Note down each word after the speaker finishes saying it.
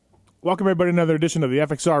Welcome, everybody, to another edition of the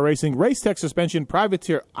FXR Racing Race Tech Suspension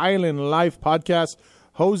Privateer Island Life podcast.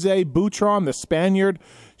 Jose Butron, the Spaniard,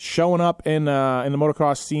 showing up in the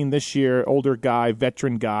motocross scene this year. Older guy,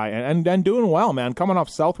 veteran guy, and doing well, man. Coming off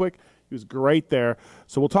Southwick. He was great there.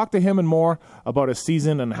 So we'll talk to him and more about his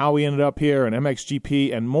season and how he ended up here and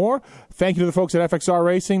MXGP and more. Thank you to the folks at FXR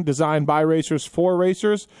Racing, designed by racers for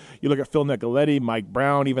racers. You look at Phil Nicoletti, Mike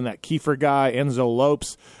Brown, even that Kiefer guy, Enzo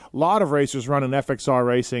Lopes. A lot of racers running FXR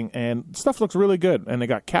Racing, and stuff looks really good. And they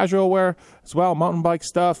got casual wear as well, mountain bike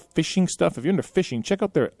stuff, fishing stuff. If you're into fishing, check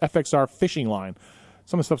out their FXR fishing line.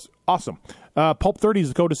 Some of the stuff's awesome. Pulp20 is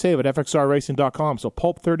the code to save at FXRRacing.com. So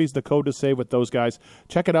Pulp30 is the code to save with those guys.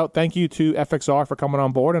 Check it out. Thank you to FXR for coming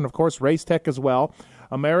on board. And, of course, Race Tech as well.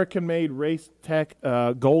 American-made Race Tech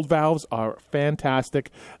gold valves are fantastic.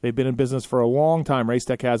 They've been in business for a long time. Race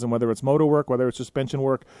Tech has them, whether it's motor work, whether it's suspension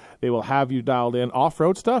work. They will have you dialed in.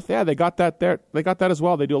 Off-road stuff, yeah, they got that there. They got that as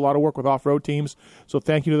well. They do a lot of work with off-road teams. So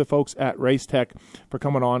thank you to the folks at Race Tech for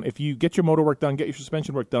coming on. If you get your motor work done, get your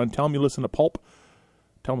suspension work done, tell them you listen to Pulp.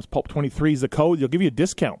 Tell them Pulp20 is the code. They'll give you a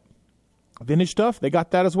discount. Vintage stuff, they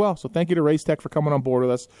got that as well. So thank you to Race Tech for coming on board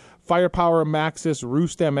with us. Firepower, Maxxis,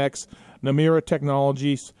 Roost MX, Namura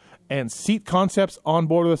Technologies, and Seat Concepts on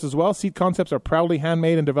board with us as well. Seat Concepts are proudly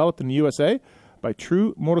handmade and developed in the USA by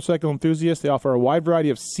true motorcycle enthusiasts. They offer a wide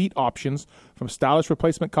variety of seat options, from stylish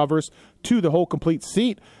replacement covers to the whole complete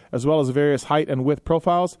seat, as well as various height and width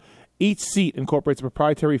profiles. Each seat incorporates a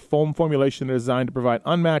proprietary foam formulation designed to provide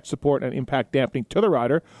unmatched support and impact dampening to the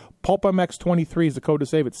rider. Pulp MX23 is the code to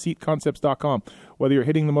save at seatconcepts.com. Whether you're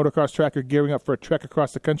hitting the motocross track or gearing up for a trek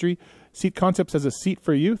across the country, Seat Concepts has a seat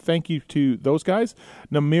for you. Thank you to those guys.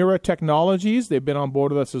 Namura Technologies, they've been on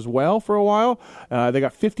board with us as well for a while. They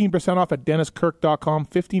got 15% off at DennisKirk.com,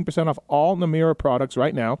 15% off all Namura products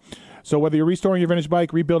right now. So whether you're restoring your vintage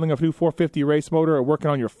bike, rebuilding a new 450 race motor, or working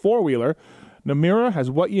on your four-wheeler, Namura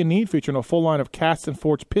has what you need, featuring a full line of cast and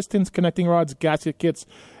forged pistons, connecting rods, gasket kits,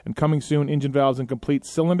 and coming soon, engine valves and complete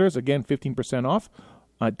cylinders. Again, 15% off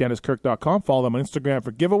at DennisKirk.com. Follow them on Instagram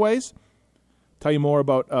for giveaways. Tell you more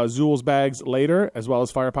about Zool's bags later, as well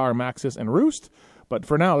as Firepower, Maxxis, and Roost. But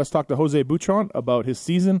for now, let's talk to Jose Butron about his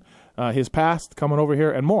season, his past, coming over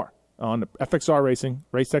here, and more on FXR Racing,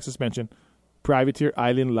 Race Tech Suspension, Privateer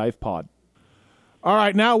Island Life Pod. All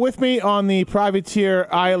right, now with me on the Privateer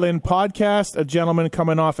Island podcast, a gentleman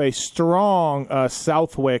coming off a strong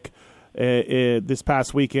Southwick this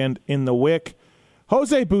past weekend in the Wick.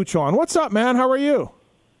 Jose Butron, what's up, man? How are you?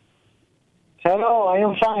 Hello, I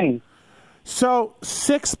am fine. So,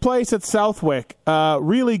 6th place at Southwick.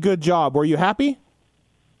 Really good job. Were you happy?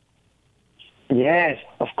 Yes,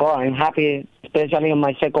 of course. I'm happy, especially on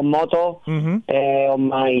my second moto. On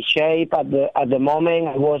my shape at the moment,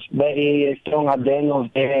 I was very strong at the end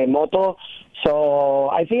of the moto. So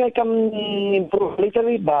I think I can improve a little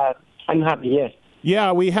bit, but I'm happy, yes.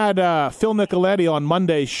 Yeah, we had Phil Nicoletti on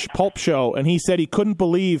Monday's Pulp Show, and he said he couldn't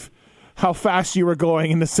believe how fast you were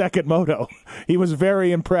going in the second moto. He was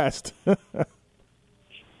very impressed.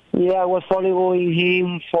 Yeah, I was following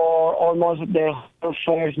him for almost the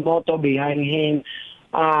first moto behind him.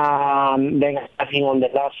 Then I think on the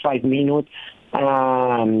last 5 minutes.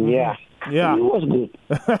 Yeah, it was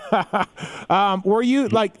good. Were you,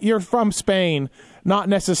 like, you're from Spain, not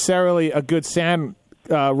necessarily a good sand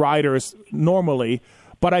riders normally,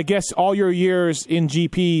 but I guess all your years in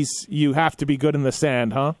GPs, you have to be good in the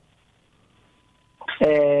sand, huh?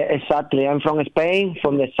 Exactly. I'm from Spain,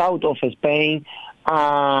 from the south of Spain.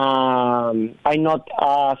 I'm not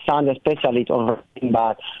a sand specialist on racing,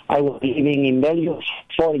 but I was living in Belgium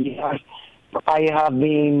 4 years. I have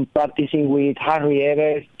been practicing with Harry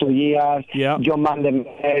Evers 2 years, John Van der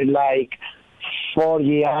Meer like 4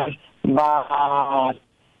 years, but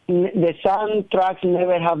the sand tracks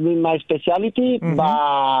never have been my specialty.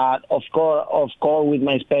 But of course, with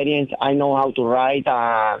my experience, I know how to ride.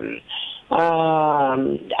 I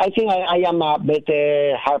think I am a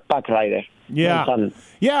better hard pack rider. Yeah,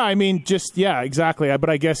 I mean, exactly. But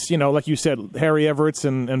I guess, like you said, Harry Everts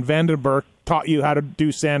and Vandenberg taught you how to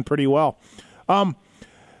do sand pretty well.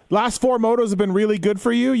 Last 4 motos have been really good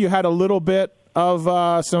for you. You had a little bit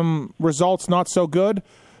of some results not so good,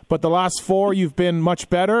 but the last 4 you've been much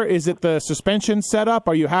better. Is it the suspension setup?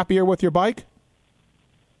 Are you happier with your bike?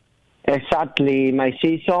 Exactly. My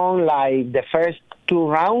season, like the first 2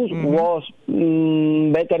 rounds, was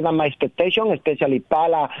better than my expectation, especially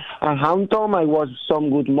Pala and Hampton. I was some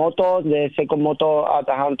good motos. The second moto at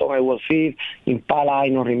Hampton, I was 5th. In Pala, I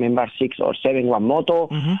don't remember 6 or 7, one moto.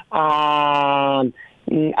 I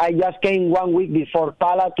just came 1 week before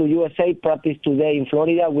Pala to USA, practice today in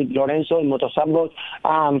Florida with Lorenzo in Moto Sandbox,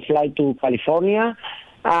 and fly to California.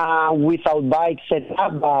 without bike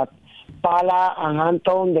setup, but Pala and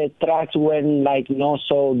Anton, the tracks were like not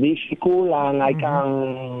so difficult, and I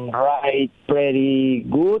can ride pretty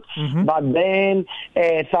good. But then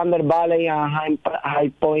Thunder Valley and High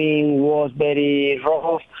Point was very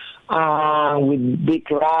rough. With big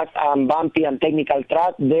rocks and bumpy and technical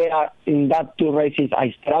track, in that two races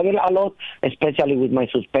I struggled a lot, especially with my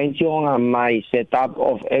suspension and my setup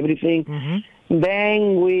of everything.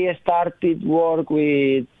 Then we started work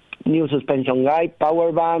with new suspension guy,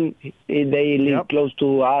 Power Band. They live close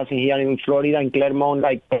to us here in Florida, in Claremont.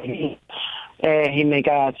 He make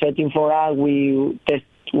a setting for us. We test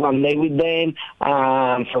one day with them,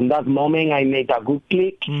 and from that moment I made a good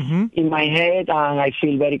click in my head, and I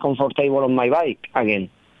feel very comfortable on my bike again.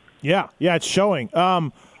 Yeah, it's showing.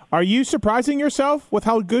 Are you surprising yourself with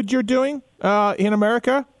how good you're doing in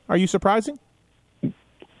America? Are you surprising?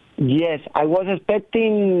 Yes, I was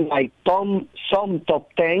expecting like some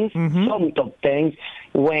top 10s,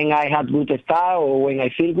 when I had good start or when I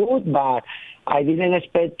feel good, but I didn't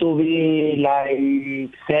expect to be like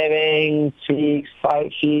 7, 6,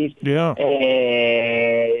 5, 6. Yeah.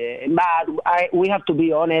 But we have to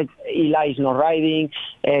be honest. Eli is not riding.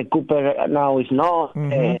 Cooper now is not.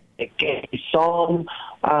 Some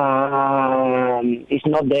it's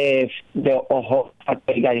not the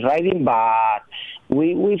guys riding, but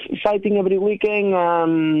we fighting every weekend.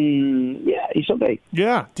 Yeah, it's okay.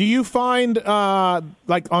 Yeah. Do you find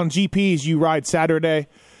like on GPs you ride Saturday,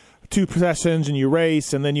 2 sessions, and you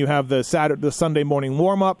race, and then you have the Sunday morning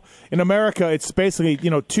warm up? In America, it's basically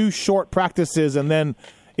 2 short practices, and then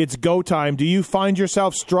it's go time. Do you find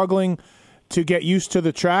yourself struggling to get used to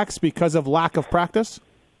the tracks because of lack of practice?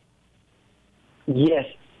 Yes.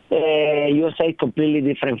 USA completely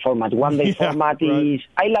different format. One day format is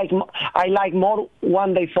I like more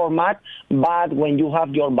one day format, but when you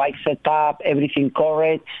have your bike set up, everything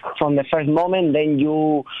correct from the first moment, then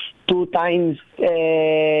you 2 times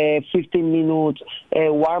 15 minutes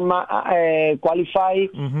warm up qualify.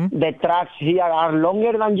 The tracks here are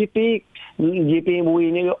longer than GP. GP we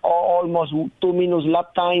need almost 2 minutes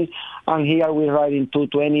lap times, and here we ride in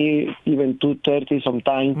 2:20, even 2:30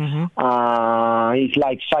 sometimes. It's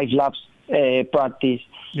like 5 laps practice.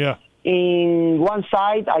 Yeah. In one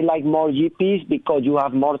side, I like more GPs because you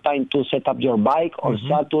have more time to set up your bike. On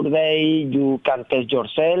Saturday, you can test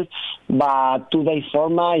yourself, but 2 days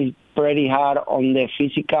format is pretty hard on the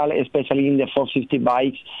physical, especially in the 450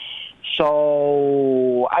 bikes.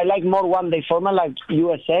 So I like more one day format like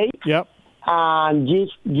USA. Yep. And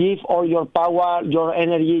give all your power, your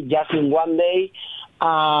energy just in one day.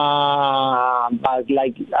 But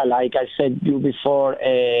like I said you before,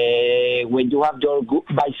 when you have your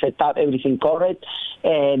bike set up, everything correct,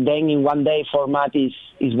 then in one day format is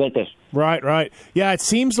better. Right. Yeah, it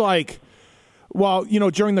seems like, well,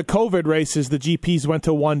 during the COVID races, the GPs went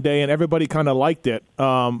to 1 day and everybody kind of liked it.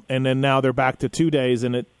 And then now they're back to 2 days,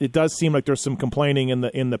 and it does seem like there's some complaining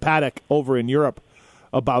in the paddock over in Europe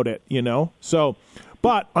about it, So,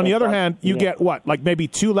 but on the other hand, you get what, like maybe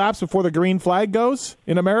 2 laps before the green flag goes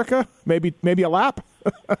in America? Maybe a lap?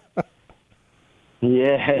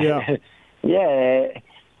 Yeah.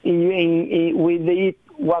 With the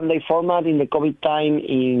one day format in the COVID time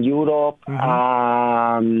in Europe,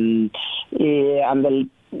 and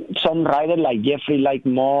some riders like Jeffrey like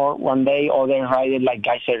more 1 day, other riders like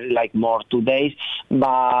Geyser like more 2 days.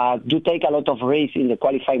 But you take a lot of race in the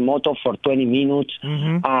qualified moto for 20 minutes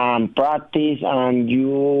and practice, and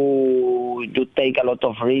you take a lot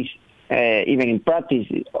of risk. Even in practice,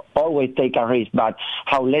 always take a risk. But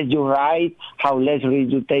how less you ride, how less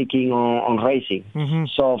risk you taking on racing.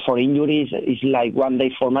 So for injuries, it's like 1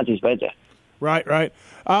 day format is better. Right.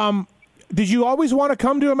 Did you always want to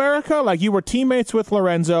come to America? Like, you were teammates with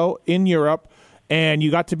Lorenzo in Europe, and you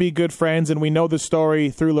got to be good friends, and we know the story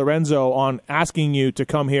through Lorenzo on asking you to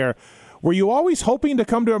come here. Were you always hoping to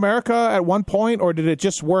come to America at one point, or did it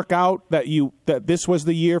just work out that this was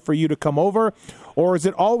the year for you to come over? Or has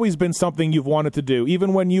it always been something you've wanted to do?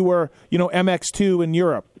 Even when you were, MX2 in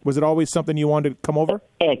Europe, was it always something you wanted to come over?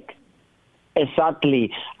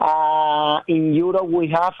 Exactly. In Europe, we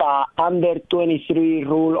have a under 23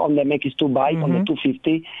 rule on the MX2 bike, on the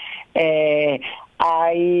 250.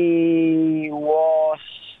 I was,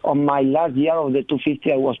 on my last year of the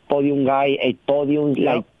 250, I was podium guy, 8 podiums,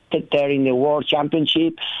 like third in the World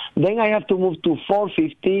Championship. Then I have to move to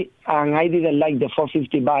 450, and I didn't like the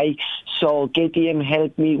 450 bike, so KTM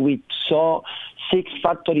helped me with 6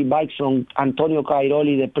 factory bikes from Antonio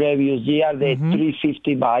Cairoli the previous year, the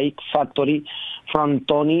 350 bike factory from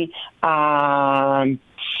Tony, and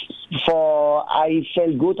I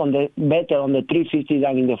felt good better on the 350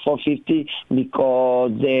 than in the 450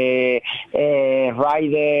 because the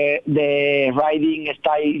riding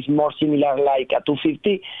style is more similar like a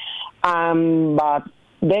 250. But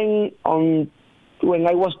then when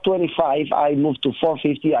I was 25, I moved to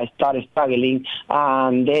 450. I started struggling,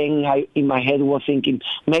 and then in my head was thinking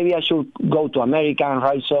maybe I should go to America and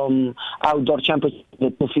ride some outdoor championship,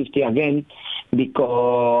 the 250 again,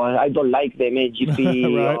 because I don't like the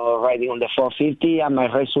MXGP right. or riding on the 450, and my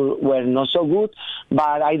results were not so good.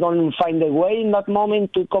 But I don't find a way in that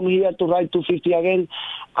moment to come here to ride 250 again.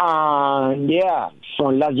 Yeah,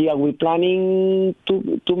 from last year we're planning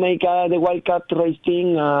to make the wildcat race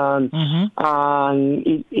thing, and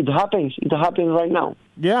it happens. It happens right now.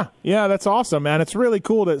 Yeah, that's awesome, man. It's really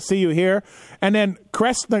cool to see you here. And then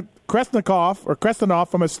Kresnikov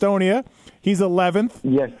from Estonia, he's 11th.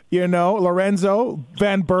 Yes. You know, Lorenzo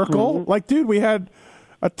Van Berkel. Like, dude, we had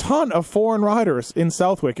a ton of foreign riders in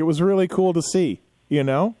Southwick. It was really cool to see, you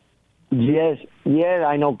know? Yes,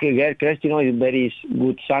 I know Crestino is a very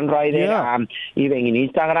good sun rider. Yeah. Even in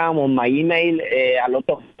Instagram, on my email, a lot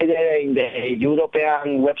of in the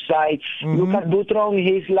European website. Look at Butron.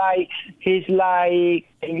 He's like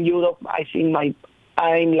in Europe. I think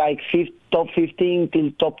I'm like top 15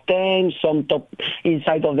 till top 10, some top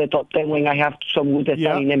inside of the top 10 when I have some good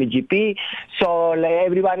start in MXGP. So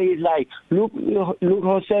everybody is like, look,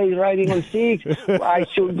 Jose is riding on 6. I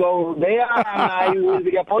should go there and I will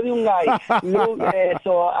be a podium guy. Look,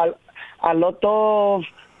 so a lot of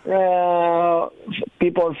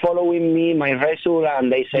people following me, my result, and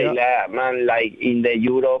they say, man, like in the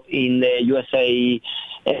Europe, in the USA,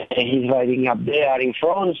 he's riding up there in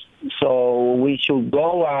France, so we should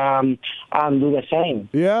go and do the same.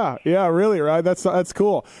 Yeah, really, right? That's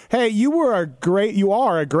cool. Hey, you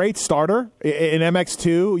are a great starter in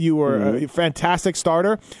MX2. You were a fantastic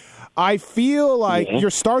starter. I feel like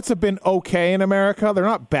your starts have been okay in America. They're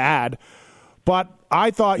not bad, but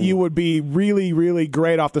I thought you would be really, really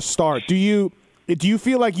great off the start. Do you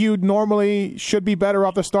feel like you normally should be better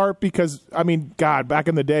off the start? Because, I mean, God, back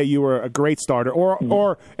in the day, you were a great starter.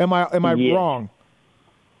 Or am I wrong?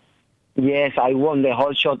 Yes, I won the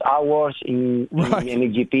whole shot hours in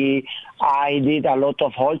MXGP. I did a lot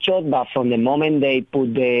of whole shot, but from the moment they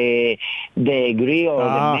put the grille or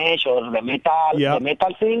the mesh or the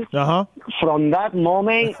metal thing, from that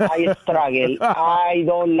moment I struggle. I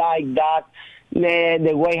don't like that.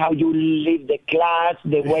 The way how you leave the clutch,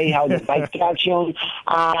 the way how the bike traction,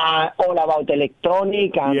 all about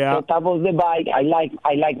electronic and setup of the bike. I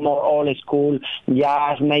like more old school.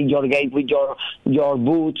 Just make your gate with your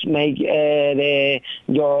boots. Make you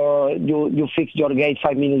fix your gate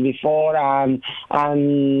 5 minutes before, and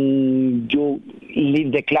you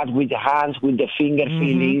leave the clutch with the hands, with the finger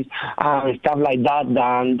feelings, and stuff like that.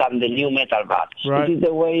 Than the new metal bike. Right. It is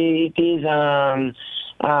the way it is.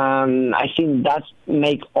 I think that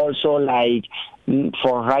make also like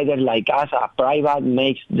for riders like us, a private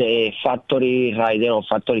makes the factory rider or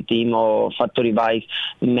factory team or factory bike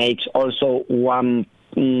makes also one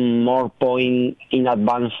more point in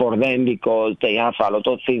advance for them because they have a lot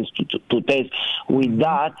of things to test. With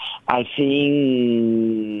that, I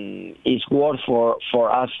think it's worth for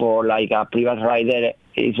us, for like a private rider.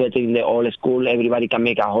 It's better in the old school. Everybody can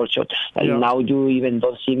make a whole shot. And now you even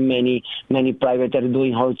don't see many privaters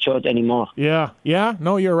doing whole shot anymore. Yeah.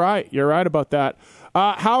 No, you're right. You're right about that.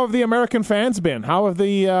 How have the American fans been? How have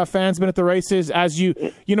the fans been at the races? As you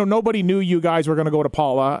know, nobody knew you guys were going to go to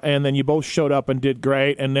Paula, and then you both showed up and did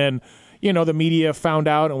great. And then, you know, the media found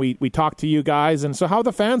out, and we talked to you guys. And so how have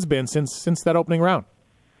the fans been since that opening round?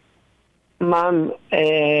 Man,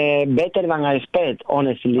 better than I expect,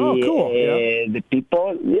 honestly. Oh, cool.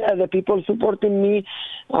 The people supporting me.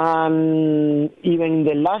 Even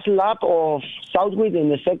the last lap of Southwick in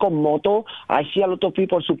the second moto, I see a lot of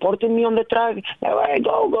people supporting me on the track. Like,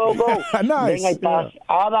 go. Nice. Then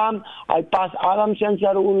I pass Adam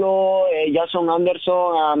Cianzarulo, Jason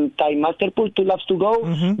Anderson, and Ty Masterpool, 2 laps to go.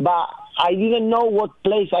 But I didn't know what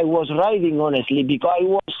place I was riding, honestly, because I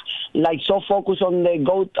was like so focused on the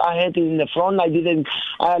goat ahead in the front. I didn't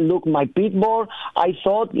look my pit board. I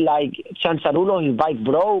thought like Cianzarulo, his bike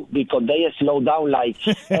broke because they slowed down like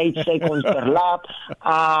 8 seconds per lap.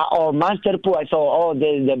 Or Masterpool, I thought,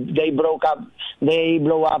 they broke up. They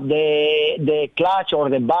blow up the clutch or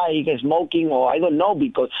the bike smoking, or I don't know,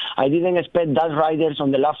 because I didn't expect that riders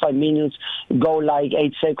on the last 5 minutes go like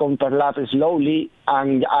 8 seconds per lap slowly.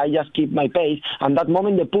 and I just keep my pace. And that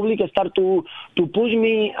moment, the public start to push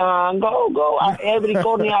me and go. Every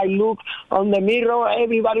corner I look on the mirror,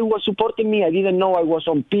 everybody was supporting me. I didn't know I was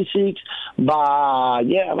on P6, but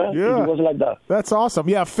it was like that. That's awesome.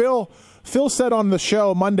 Yeah, Phil said on the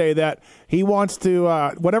show Monday that he wants to,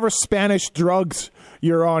 whatever Spanish drugs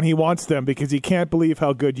you're on, he wants them because he can't believe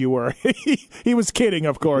how good you were. He was kidding,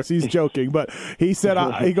 of course. He's joking. But he said,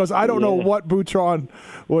 he goes, I don't know what Butron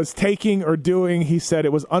was taking or doing. He said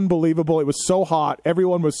it was unbelievable. It was so hot.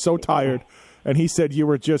 Everyone was so tired. And he said you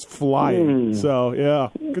were just flying. So, yeah,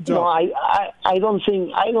 good job. No, I don't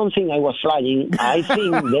think I was flying. I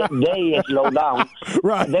think they slowed down.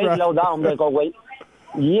 They slowed down because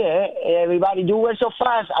everybody do it so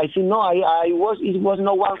fast. I think it was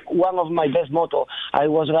not one of my best motos. I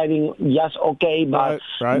was riding just okay, but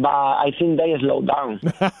I think they slowed down.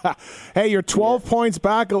 Hey, you're 12 points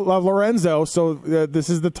back of Lorenzo, so this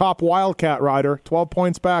is the top Wildcat rider. 12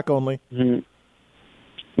 points back only. Mm-hmm.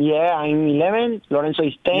 Yeah, I'm 11. Lorenzo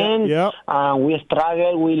is 10. Yep. We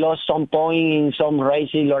struggled. We lost some point in some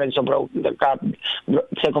races. Lorenzo broke the car.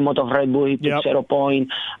 Second motor of Red Bull, he took 0 point.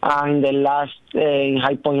 And the last in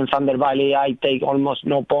High Point in Thunder Valley, I take almost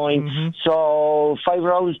no point. Mm-hmm. So 5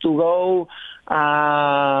 rounds to go.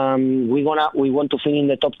 We want to finish in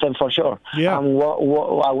the top 10 for sure. Yeah. And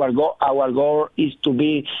our goal is to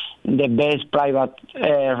be the best private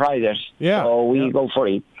riders. Yeah. So we go for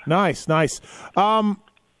it. Nice.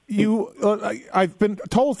 I've been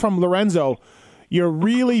told from Lorenzo, you're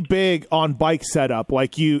really big on bike setup.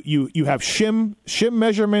 Like you have shim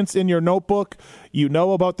measurements in your notebook. You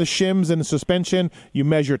know about the shims and the suspension. You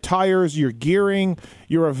measure tires, your gearing.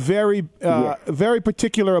 You're a very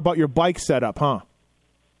particular about your bike setup, huh?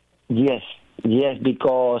 Yes,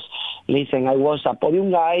 because listen, I was a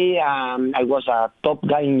podium guy. I was a top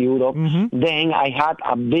guy in Europe. Mm-hmm. Then I had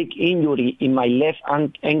a big injury in my left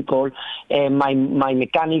ankle. My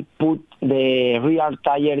mechanic put the rear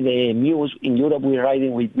tire, the Muse. In Europe, we're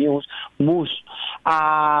riding with Muse.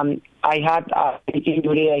 I had a big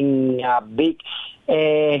injury in a big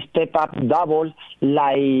step-up double,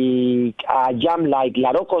 like a jump like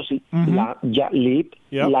Larocco's lip,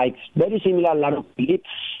 like very similar Larocco's lip.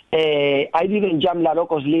 I didn't jump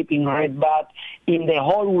Larocco's lip in Red, but in the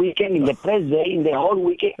whole weekend, in the press day,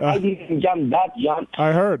 I didn't jump that jump.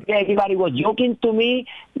 I heard. Everybody was joking to me.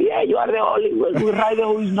 Yeah, you are the only rider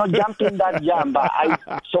who is not jumping that jump. But I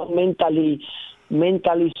so mentally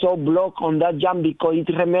so blocked on that jump because it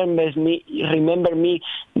remember me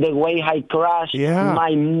the way I crashed. Yeah.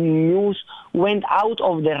 My Muse went out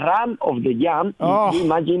of the ramp of the jump. Oh. You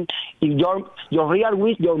imagine if your rear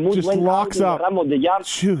wheel, your Muse just went locks out of the ramp of the jump.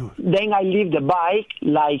 Shoot. Then I leave the bike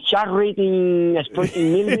like Charlotte in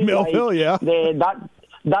Millville,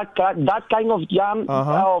 like that kind of jump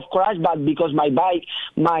of crash, but because my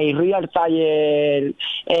rear tire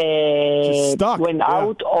went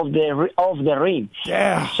out of the rim.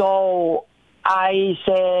 Yeah. So I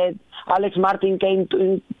said, Alex Martin came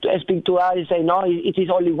to speak to us and say, no, it is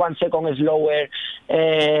only 1 second slower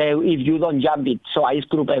if you don't jump it. So I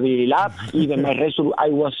screwed every lap. Even my race, I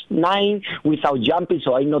was 9 without jumping,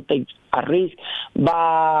 so I not take a risk.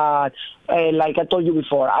 But like I told you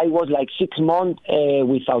before, I was like 6 months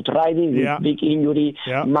without riding with big injury.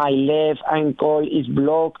 Yeah. My left ankle is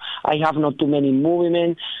blocked. I have not too many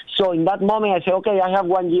movements. So in that moment, I say, okay, I have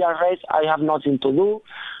 1 year rest. I have nothing to do.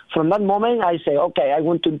 From that moment, I say, okay, I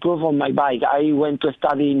want to improve on my bike. I went to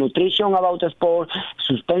study nutrition about the sport,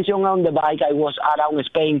 suspension on the bike. I was around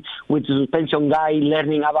Spain with the suspension guy,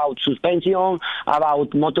 learning about suspension, about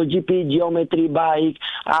MotoGP, geometry bike,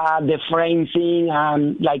 the frame thing,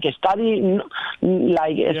 starting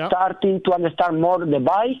to understand more the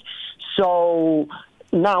bike. So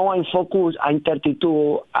now I'm focused. I'm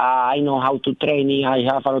 32. I know how to train. I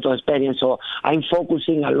have a lot of experience. So I'm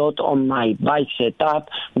focusing a lot on my bike setup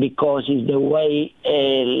because it's the way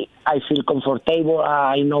I feel comfortable.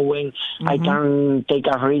 I know when I can take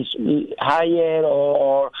a risk higher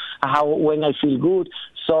or when I feel good.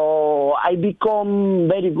 So I become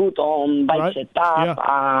very good on bike setup,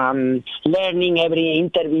 learning every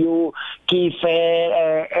interview,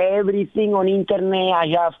 Kiefer, everything on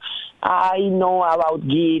internet. I know about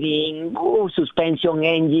gearing, suspension,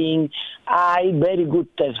 engine. I very good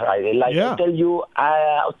test rider. Like I tell you,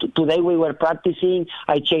 today we were practicing.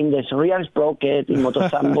 I changed the rear sprocket in Moto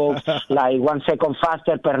Sandbox like 1 second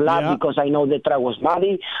faster per lap because I know the track was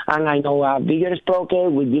muddy and I know a bigger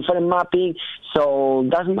sprocket with different mapping. So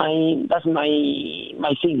that's my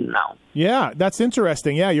thing now. Yeah, that's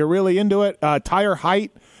interesting. Yeah, you're really into it. Tire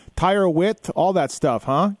height tire width, all that stuff,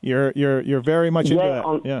 huh? You're very much into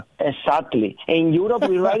that. Yeah, exactly. In Europe,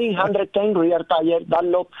 we're riding 110 rear tire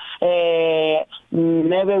Dunlop.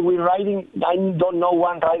 Never we're riding. I don't know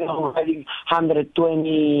one rider who's riding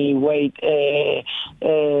 120 weight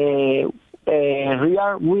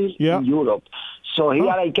rear wheel in Europe. So here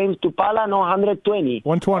I came to Pala, no 120.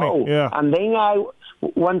 120, yeah. And then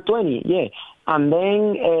 120, yeah. And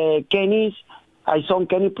then Kenny's, I saw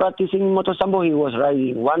Kenny practicing in Motosambo. He was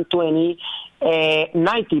riding 120,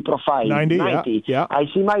 90 profile. 90. Yeah. I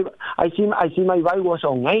see my bike was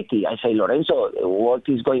on 80. I say, Lorenzo, what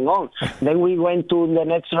is going on? Then we went to the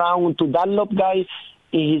next round to Dunlop guy.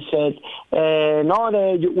 He said, no,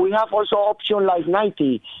 we have also option like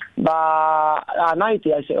 90, but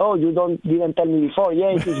 90. I said, oh, you didn't tell me before.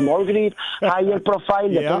 Yeah, it is more grip, higher profile,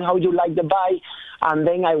 depends how you like the bike. And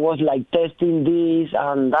then I was like testing this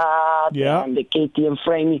and that, and the KTM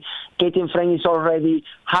frame. KTM frame is already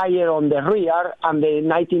higher on the rear, and the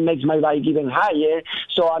 90 makes my bike even higher.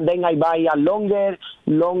 So and then I buy a longer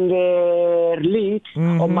lead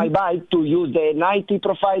on my bike to use the 90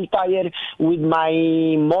 profile tire with my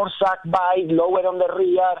more sack bike lower on the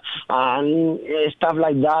rear and stuff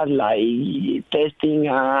like that, like testing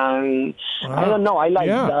and I don't know. I like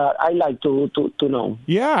that. I like to know.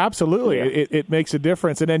 Yeah, absolutely. Yeah. It makes a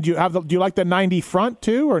difference. And then do you like the 90 front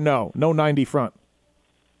too, or no 90 front?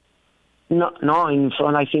 No, in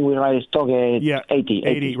front I think we ride stock at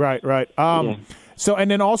 80. Right. So,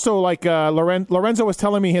 and then also like Lorenzo was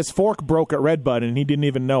telling me his fork broke at Redbud and he didn't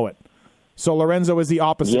even know it. So Lorenzo is the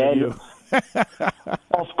opposite of you.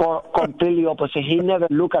 Of course, completely opposite. He never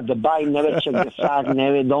look at the bike, never check the track,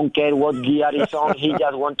 never don't care what gear is on. He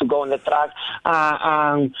just want to go on the track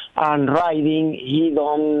and riding. He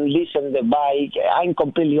don't listen the bike. I'm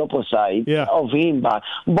completely opposite of him, but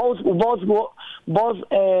both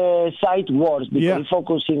sides works because he's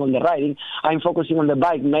focusing on the riding. I'm focusing on the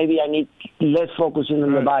bike. Maybe I need less focusing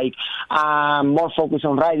on the bike, more focus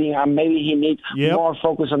on riding, and maybe he needs more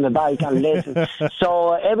focus on the bike and less.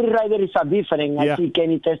 So every rider is different. I see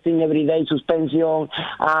Kenny testing every day suspension,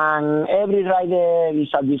 and every rider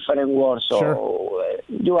is a different world. So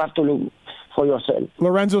you have to look for yourself.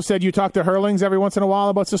 Lorenzo said you talk to Hurlings every once in a while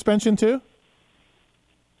about suspension too?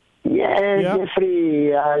 Yeah,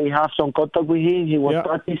 Jeffrey, I have some contact with him. He was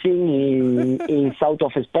practicing in south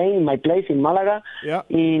of Spain, in my place in Malaga.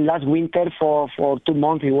 In last winter for 2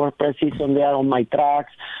 months, he was practicing there on my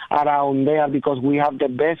tracks around there because we have the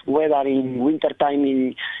best weather in winter time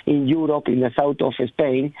in Europe, in the south of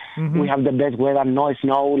Spain. We have the best weather, no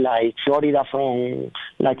snow, like Florida from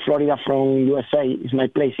USA is my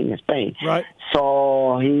place in Spain. Right.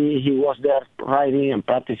 So he was there riding and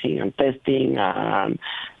practicing and testing and.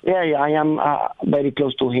 Yeah, I am very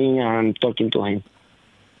close to him and talking to him.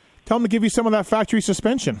 Tell him to give you some of that factory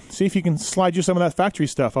suspension. See if he can slide you some of that factory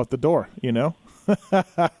stuff out the door, you know?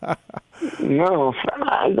 No,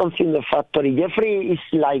 I don't think the factory. Jeffrey is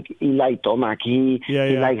like Tomac. He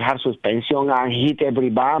like hard suspension and hit every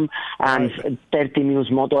bump and 30 minutes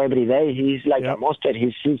moto every day. He's like a monster.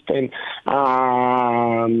 His system.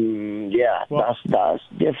 That's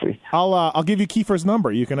Jeffrey. I'll give you Kiefer's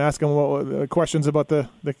number. You can ask him questions about the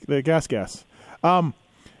gas.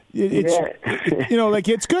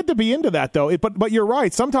 It's good to be into that though. But you're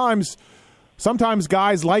right. Sometimes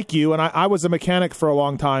guys like you, and I was a mechanic for a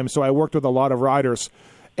long time, so I worked with a lot of riders.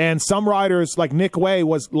 And some riders, like Nick Way,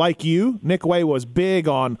 was like you. Nick Way was big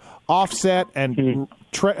on offset and the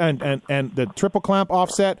triple clamp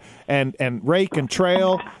offset and rake and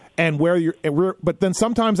trail and but then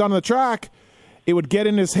sometimes on the track, it would get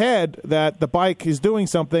in his head that the bike is doing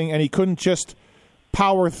something, and he couldn't just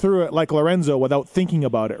power through it like Lorenzo without thinking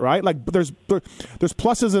about it. Right? Like there's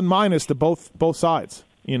pluses and minuses to both sides.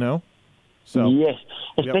 You know. So, yes,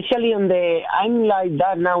 especially on I'm like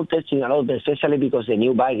that now testing a lot, especially because the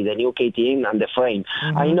new bike, the new KTM and the frame.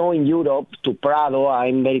 I know in Europe, to Prado,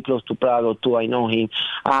 I'm very close to Prado too, I know him.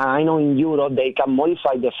 I know in Europe they can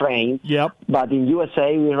modify the frame, but in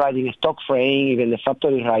USA we're riding a stock frame, even the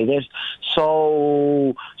factory riders.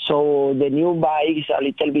 So the new bike is a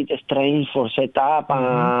little bit strange for setup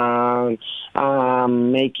and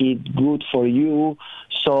make it good for you.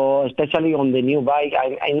 So especially on the new bike,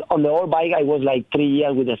 on the old bike, I was like 3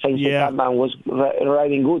 years with the same setup and was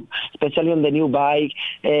riding good. Especially on the new bike,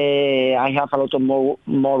 I have a lot of more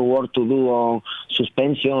work to do on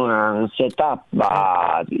suspension and setup,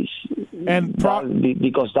 but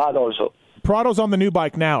because that also. Prado's on the new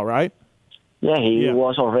bike now, right? Yeah, he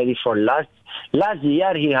was already for last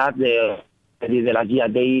year. He had the last year.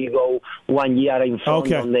 They go 1 year in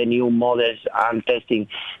front on the new models and testing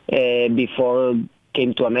before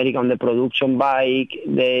came to America on the production bike.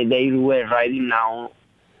 They were riding now.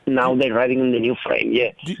 Now they're riding in the new frame.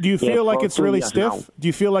 Yeah. Do you feel like it's really stiff? Now. Do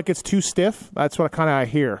you feel like it's too stiff? That's what I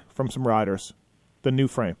hear from some riders. The new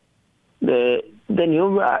frame. The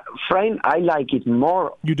new frame, I like it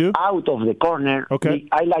more. You do? Out of the corner. Okay.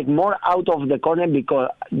 I like more out of the corner because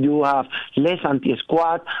you have less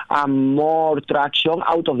anti-squat and more traction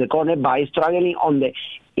out of the corner by struggling on the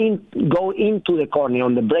go into the corner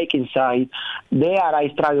on the braking side. There I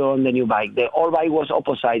struggle on the new bike. The old bike was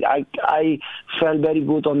opposite. I felt very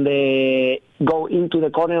good on the go into the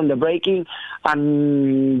corner on the braking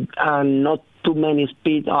and not too many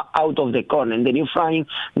speed out of the corner. And the new frame,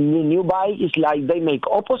 the new bike is like they make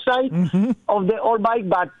opposite of the old bike,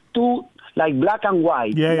 but too like black and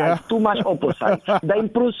white. Too much opposite. They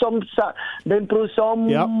improve some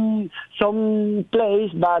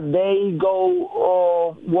place, but they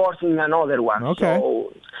go worse in another one. Okay.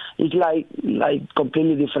 So it's like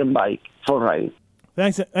completely different bike for riding.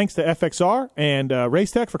 Thanks to FXR and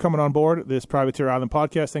Race Tech for coming on board this Privateer Island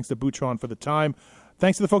podcast. Thanks to Butron for the time.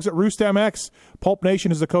 Thanks to the folks at Roost MX. Pulp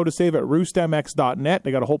Nation is the code to save at roostmx.net.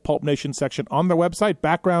 They got a whole Pulp Nation section on their website.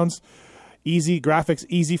 Backgrounds, easy. Graphics,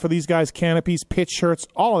 easy for these guys. Canopies, pitch shirts,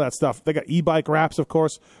 all of that stuff. They got e-bike wraps, of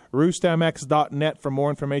course. roostmx.net for more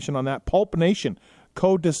information on that. Pulp Nation,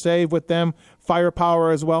 code to save with them. Firepower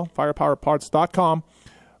as well, firepowerparts.com.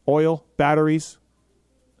 Oil, batteries,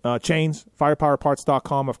 chains,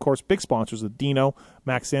 firepowerparts.com. Of course, big sponsors of Dino,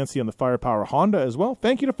 Max Sansi, and the Firepower Honda as well.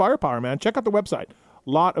 Thank you to Firepower, man. Check out the website. A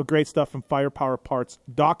lot of great stuff from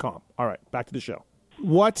firepowerparts.com. All right, back to the show.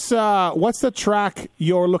 What's the track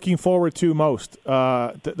you're looking forward to most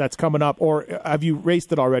that's coming up, or have you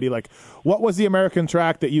raced it already? Like, what was the American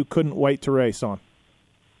track that you couldn't wait to race on?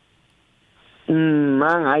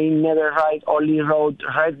 Man, I never only rode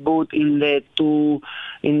Red Boot in the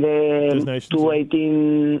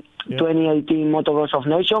 2018 Motocross of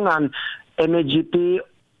Nations and MXGP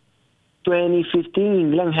 2015 in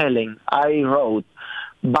Glen Helen. I rode.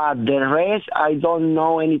 But the rest, I don't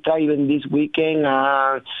know any track even this weekend.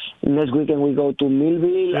 Next weekend we go to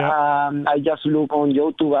Millville. Yeah. I just look on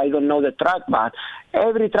YouTube. I don't know the track, but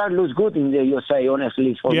every track looks good in the USA,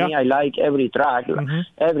 honestly. For me, I like every track.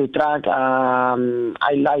 Every track,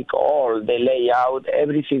 I like all the layout,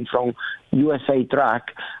 everything from USA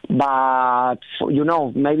track. But,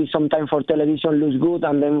 maybe sometimes for television looks good,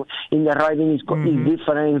 and then in the riding is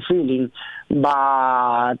different feeling.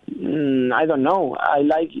 But I don't know. I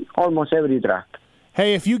like almost every track.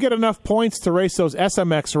 Hey, if you get enough points to race those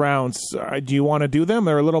SMX rounds, do you want to do them?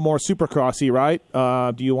 They're a little more supercrossy, right?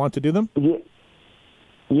 Do you want to do them?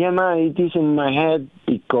 Yeah, man, it is in my head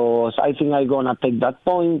because I think I'm gonna take that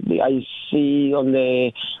point. I see on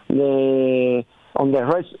the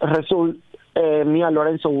result. Me and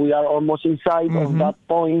Lorenzo, we are almost inside of that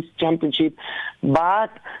points championship,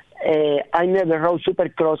 but I never rode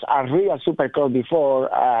supercross, a real supercross before.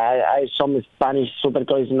 Some Spanish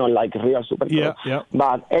supercross is not like real supercross. Yeah.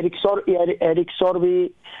 But Eric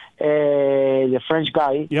Sorby, the French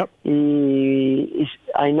guy,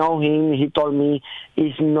 I know him. He told me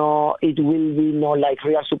it will be not like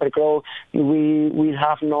real supercross. We will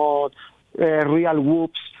have no real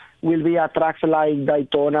whoops. Will be a tracks like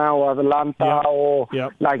Daytona or Atlanta or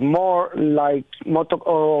like more like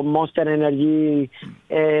Monster Energy,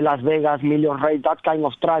 Las Vegas, Million Race, that kind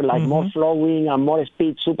of track, like more flowing and more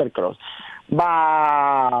speed supercross.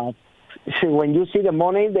 But when you see the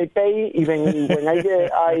money they pay, even when I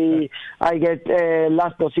get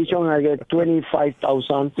last position, I get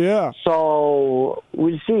 25,000. Yeah. So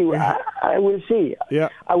we'll see. I will see. Yeah.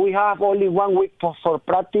 We have only 1 week for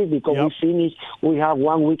practice because we finish. We have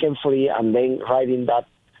 1 weekend free and then riding that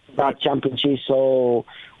championship. So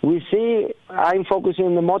we see. I'm focusing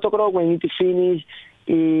on the motocross. When it finish,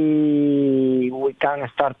 we can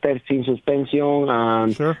start testing suspension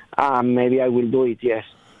and maybe I will do it. Yes.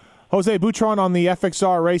 Jose Butron on the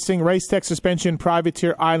FXR Racing Race Tech Suspension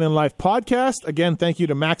Privateer Island Life podcast. Again, thank you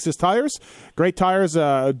to Maxxis Tires. Great tires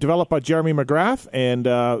developed by Jeremy McGrath, and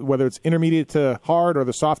whether it's intermediate to hard or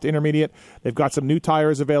the soft to intermediate, they've got some new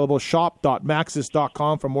tires available.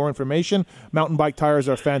 Shop.maxxis.com for more information. Mountain bike tires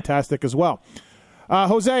are fantastic as well.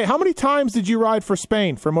 Jose, how many times did you ride for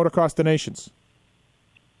Spain for Motocross the Nations?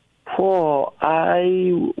 Oh,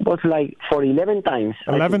 I was like for 11 times.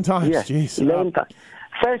 11 times? Yes, Jeez. 11 times.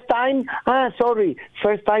 First time was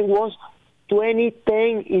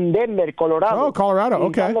 2010 in Denver, Colorado. Oh, Colorado,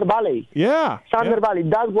 okay. Thunder Valley. Yeah. Thunder Valley.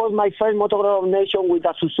 That was my first Motocross of Nation with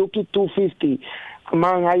a Suzuki 250.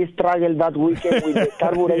 Man, I struggled that weekend with the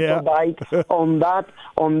carburetor bike on that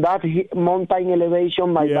mountain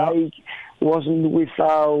elevation. My bike wasn't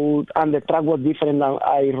without, and the track was different than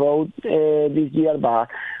I rode this year, but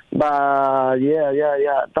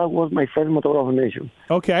yeah. That was my first motocross nation.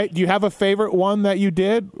 Okay. Do you have a favorite one that you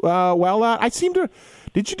did well at?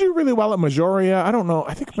 Did you do really well at Majoria? I don't know.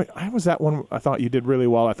 I think I was that one. I thought you did really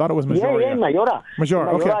well. I thought it was Majoria. Yeah, Majora.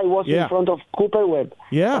 Okay. I was in front of Cooper Webb.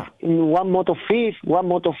 Yeah. In one moto fifth,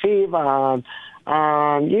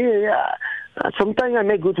 and yeah. Sometimes I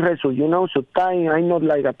make good results, Sometimes I'm not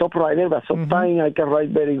like a top rider, but sometimes I can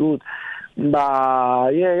ride very good. But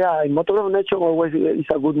yeah, motocross nation always is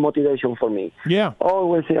a good motivation for me. Yeah.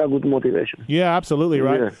 Always a good motivation. Yeah, absolutely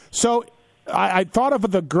right. Yeah. So I thought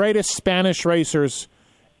of the greatest Spanish racers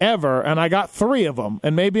ever, and I got 3 of them,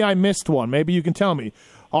 and maybe I missed one. Maybe you can tell me.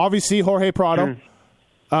 Obviously, Jorge Prado,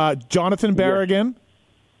 Jonathan Barrigan,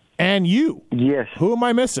 and you. Yes. Who am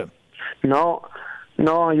I missing? No,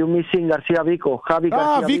 you're missing Garcia Vico.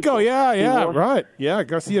 Garcia Vico, yeah, right. Yeah,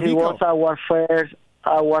 Garcia Vico. He was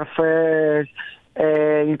our first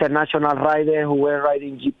international rider who were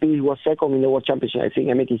riding GP. He was second in the World Championship, I think,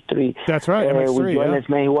 MX3. That's right, MX3, with Joel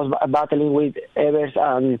Smith. He was battling with Evers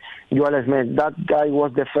and Joel Smith. That guy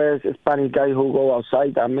was the first Spanish guy who go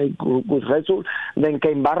outside and make good results. Then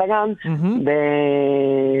came Barragan.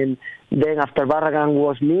 Then after Barragan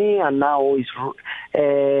was me, and now it's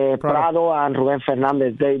Prado and Ruben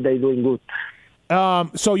Fernandez. They doing good.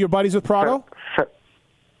 So you're buddies with Prado?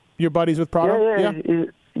 You're buddies with Prado?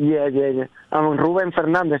 Yeah. And Ruben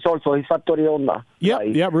Fernandez also, he's Factory Honda.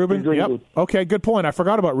 Yeah, Ruben. Yep. Good. Okay, good point. I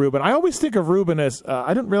forgot about Ruben. I always think of Ruben as,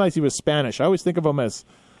 I didn't realize he was Spanish. I always think of him as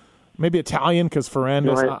maybe Italian because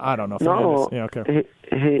Ferrandis. I don't know. Ferrandis. Yeah, okay.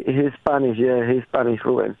 He's Spanish, he's Spanish,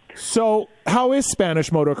 Ruben. So how is Spanish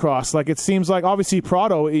motocross? Like, it seems like, obviously,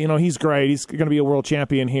 Prado, he's great. He's going to be a world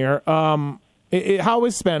champion here. How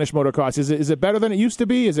is Spanish motocross? Is it better than it used to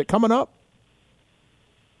be? Is it coming up?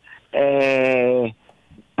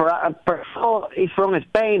 Prado is from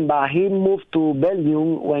Spain, but he moved to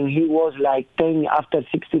Belgium when he was like 10 after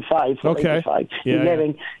 65, okay. 85, yeah,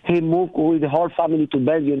 11. Yeah. He moved with the whole family to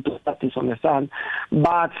Belgium to practice on the sun.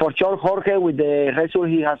 But for sure, Jorge, with the result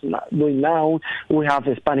he has doing now, we have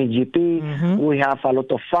a Spanish GP, we have a lot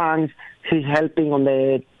of fans. He's helping on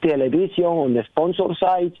the television, on the sponsor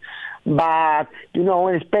side. But, in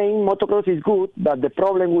Spain, motocross is good, but the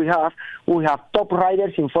problem we have top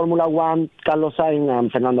riders in Formula 1, Carlos Sainz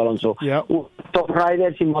and Fernando Alonso. Yep. Top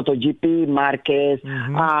riders in MotoGP, Marquez,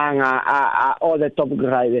 and all the top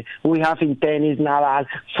riders. We have in tennis, Nadal,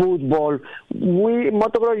 football.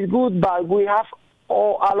 Motocross is good, but we have a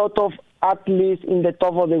lot of athletes in the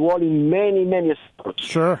top of the world in many, many sports.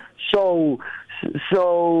 Sure. So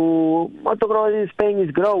motocross in Spain is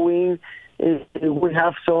growing. We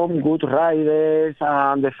have some good riders,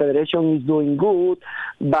 and the federation is doing good,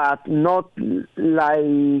 but not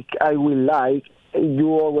like I will like.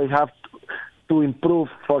 You always have to improve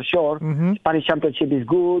for sure. Spanish Championship is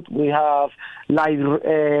good. We have live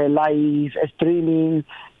streaming,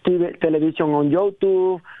 television on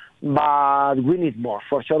YouTube, but we need more.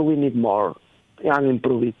 For sure, we need more and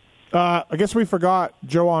improve it. I guess we forgot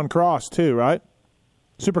Joan Cross too, right?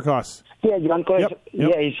 Supercross. Yeah, Joan Cross. Yep.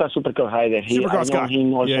 Yeah, he's a supercross rider. I know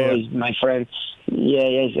him also. He's my friend.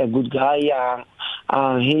 Yeah, he's a good guy.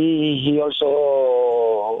 He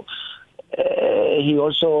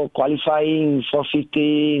also qualifying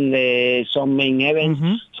 450 in some main events.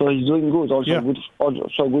 So he's doing good.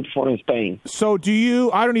 Also good for Spain. So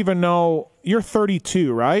I don't even know. You're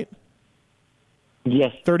 32, right?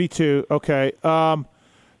 Yes. 32. Okay.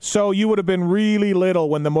 So you would have been really little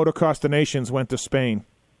when the Motocross the Nations went to Spain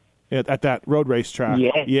at that road race track.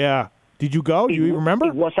 Yes. Yeah. Did you go? Do you remember?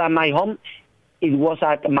 It was at my home. It was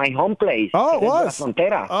at my home place. Oh, it was.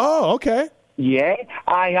 Frontera. Oh, okay. Yeah,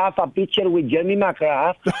 I have a picture with Jeremy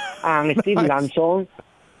McGrath and Steve Lanson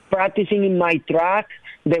practicing in my track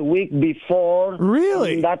the week before.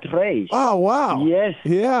 Really? That race. Oh, wow. Yes.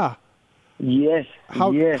 Yeah. Yes.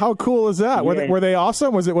 How cool is that? Yes. Were they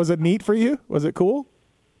awesome? Was it neat for you? Was it cool?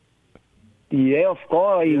 Yeah, of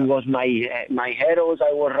course. It was my heroes.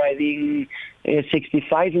 I was riding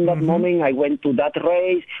 65 in that moment. I went to that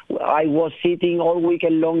race. I was sitting all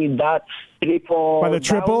weekend long in that triple. By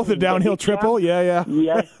the downhill triple? Yeah.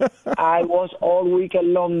 Yes. I was all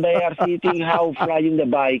weekend long there sitting, flying the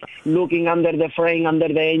bike, looking under the frame, under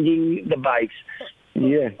the engine, the bikes.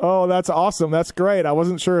 Yeah. Oh, that's awesome. That's great. I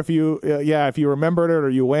wasn't sure if you remembered it or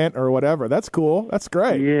you went or whatever. That's cool. That's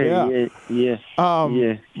great. Yeah.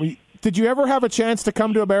 Did you ever have a chance to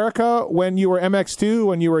come to America when you were MX2,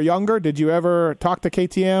 when you were younger? Did you ever talk to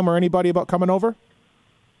KTM or anybody about coming over?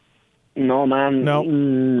 No, man. No.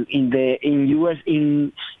 In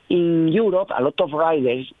Europe, a lot of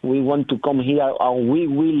riders we want to come here, and we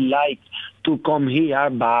will like to come here,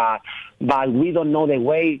 but we don't know the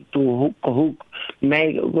way to who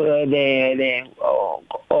make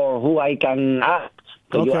or who I can ask.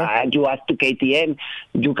 So Okay. you ask to KTM.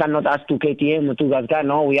 You cannot ask to KTM or to Gasga.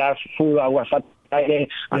 No, we are full our fat rider,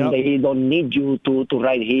 and Yep. they don't need you to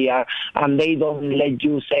ride here, and they don't let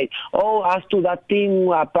you say, oh, ask to that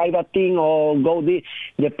team, a private team, or go this.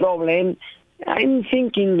 The problem, I'm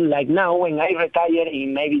thinking like now when I retire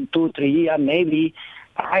in maybe 2-3 years, maybe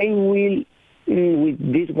I will with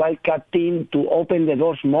this wildcat team to open the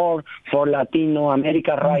doors more for Latino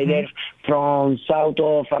American riders from South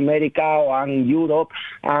of America and Europe,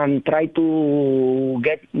 and try to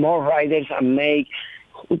get more riders and make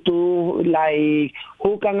to like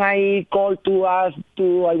who can I call to ask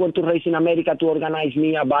to I want to race in America to organize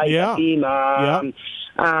me a bike team.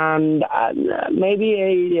 And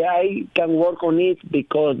maybe I can work on it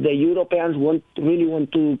because the Europeans really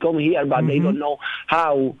want to come here, but they don't know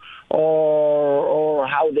how or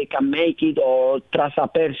how they can make it or trust a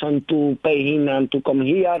person to pay him and to come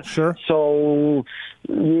here. Sure. So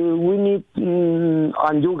we need,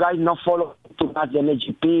 and you guys not follow too much the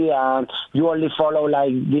MXGP, and you only follow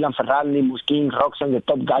like Dylan Ferrandi, Muskin, Roxanne, the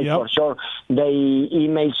top guys for sure. They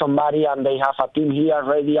email somebody and they have a team here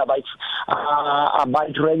ready, a bike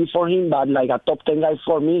ready for him, but like a top 10 guy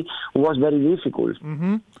for me was very difficult.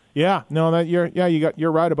 Yeah, no,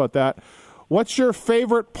 you're right about that. What's your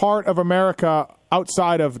favorite part of America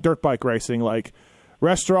outside of dirt bike racing, like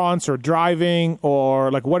restaurants or driving,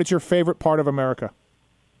 or like what is your favorite part of America?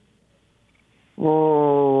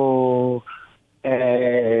 Oh,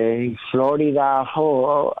 Florida.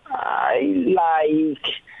 Oh,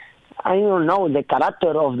 I don't know, the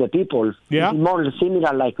character of the people. Yeah. It's more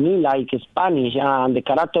similar like me, like Spanish, and the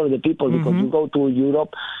character of the people, because you go to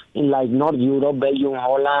Europe, in like North Europe, Belgium,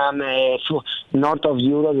 Holland, north of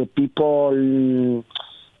Europe, the people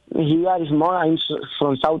here is more, I'm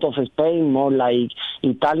from south of Spain, more like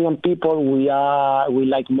Italian people. We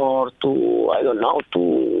like more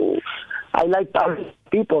I like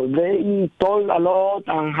people. They talk a lot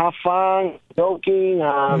and have fun, joking,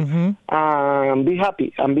 and be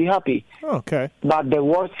happy. Okay. But the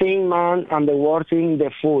worst thing, man, the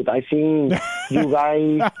food. I think you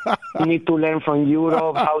guys need to learn from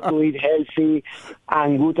Europe how to eat healthy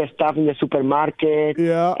and good stuff in the supermarket.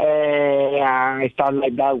 Yeah. And stuff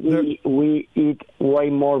like that. We eat way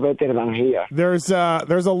more better than here. There's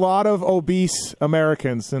a lot of obese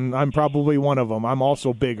Americans, and I'm probably one of them. I'm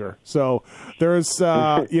also bigger. So there's,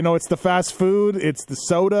 it's the fast food, it's the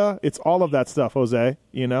soda, it's all of that stuff, Jose,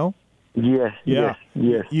 Yes. We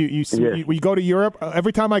go to Europe.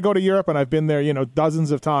 Every time I go to Europe, and I've been there,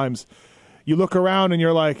 dozens of times, you look around and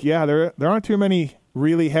you're like, yeah, there aren't too many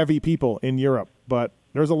really heavy people in Europe, but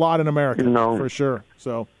there's a lot in America for sure.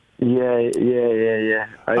 So. Yeah.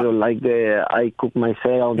 I don't like I cook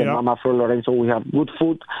myself. The mama from Lorenzo, we have good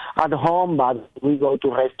food at home, but we go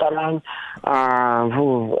to restaurant.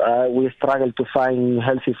 We struggle to find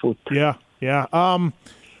healthy food. Yeah.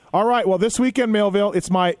 All right. Well, this weekend, Millville,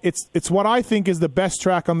 it's what I think is the best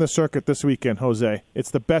track on the circuit this weekend, Jose.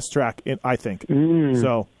 It's the best track, I think.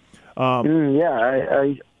 So.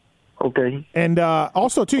 Okay. And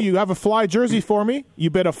also, too, you have a Fly jersey for me.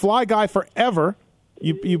 You've been a Fly guy forever.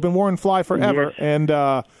 You've been wearing Fly forever, and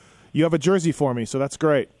you have a jersey for me, so that's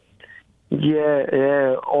great.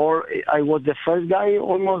 Yeah. Or I was the first guy,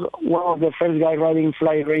 almost one of the first guys riding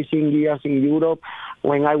Fly racing gears in Europe.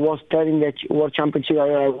 When I was starting the World Championship,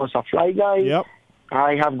 I was a Fly guy. Yep.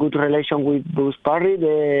 I have good relation with Bruce Parry,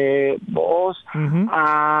 the boss,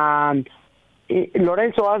 and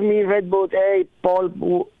Lorenzo asked me, Red Bull, hey, Paul,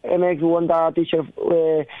 MX want a t-shirt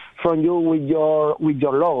from you with your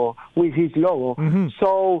logo, with his logo.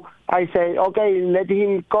 So I said, okay, let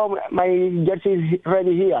him come. My jersey is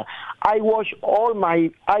ready here. I wash all my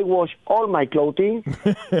clothing,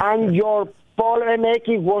 and your Paul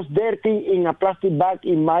MX was dirty in a plastic bag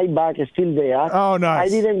in my bag, still there. Oh, nice. I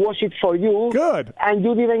didn't wash it for you. Good. And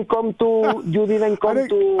you didn't come to.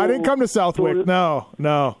 I didn't come to Southwick. No.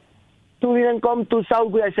 You didn't come to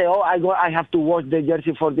Southwick. I say, I have to wash the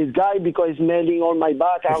jersey for this guy because it's smelling on my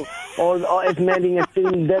back and all smelling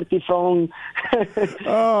still dirty from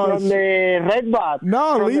the red bat.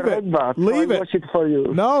 No, leave it. Leave it. Wash it for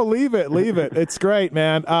you. No, leave it. It's great,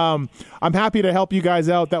 man. I'm happy to help you guys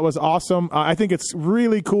out. That was awesome. I think it's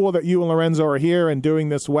really cool that you and Lorenzo are here and doing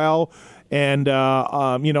this well. And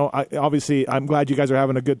obviously, I'm glad you guys are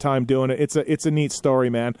having a good time doing it. It's a neat story,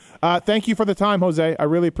 man. Thank you for the time, Jose. I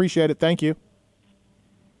really appreciate it. Thank you.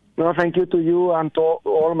 No, thank you to you and to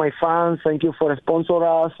all my fans. Thank you for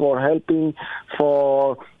sponsoring us, for helping,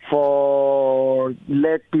 for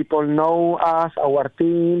let people know us, our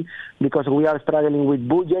team, because we are struggling with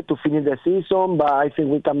budget to finish the season, but I think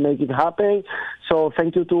we can make it happen. So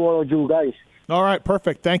thank you to all of you guys. All right,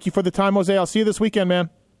 perfect. Thank you for the time, Jose. I'll see you this weekend, man.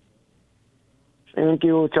 Thank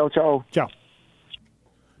you. Ciao, ciao. Ciao.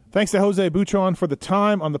 Thanks to Jose Butron for the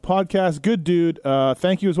time on the podcast. Good dude.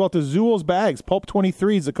 Thank you as well to Zool's Bags.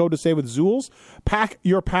 Pulp20 is the code to save with Zool's. Pack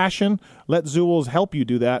your passion. Let Zool's help you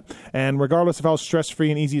do that. And regardless of how stress-free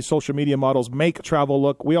and easy social media models make travel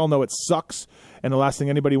look, we all know it sucks. And the last thing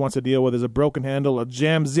anybody wants to deal with is a broken handle, a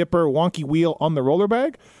jam zipper, wonky wheel on the roller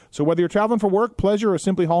bag. So whether you're traveling for work, pleasure, or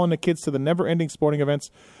simply hauling the kids to the never-ending sporting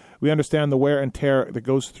events, we understand the wear and tear that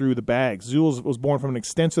goes through the bag. Zool's was born from an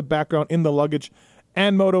extensive background in the luggage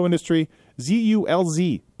and moto industry.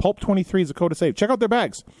 ZULZ. Pulp23 is the code to save. Check out their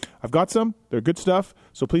bags. I've got some. They're good stuff.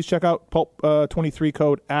 So please check out Pulp23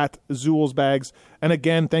 code at Zool's Bags. And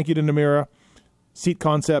again, thank you to Namira, Seat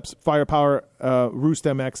Concepts, Firepower, Roost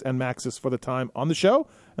MX, and Maxis for the time on the show.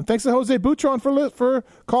 And thanks to Jose Butron for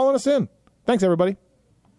calling us in. Thanks, everybody.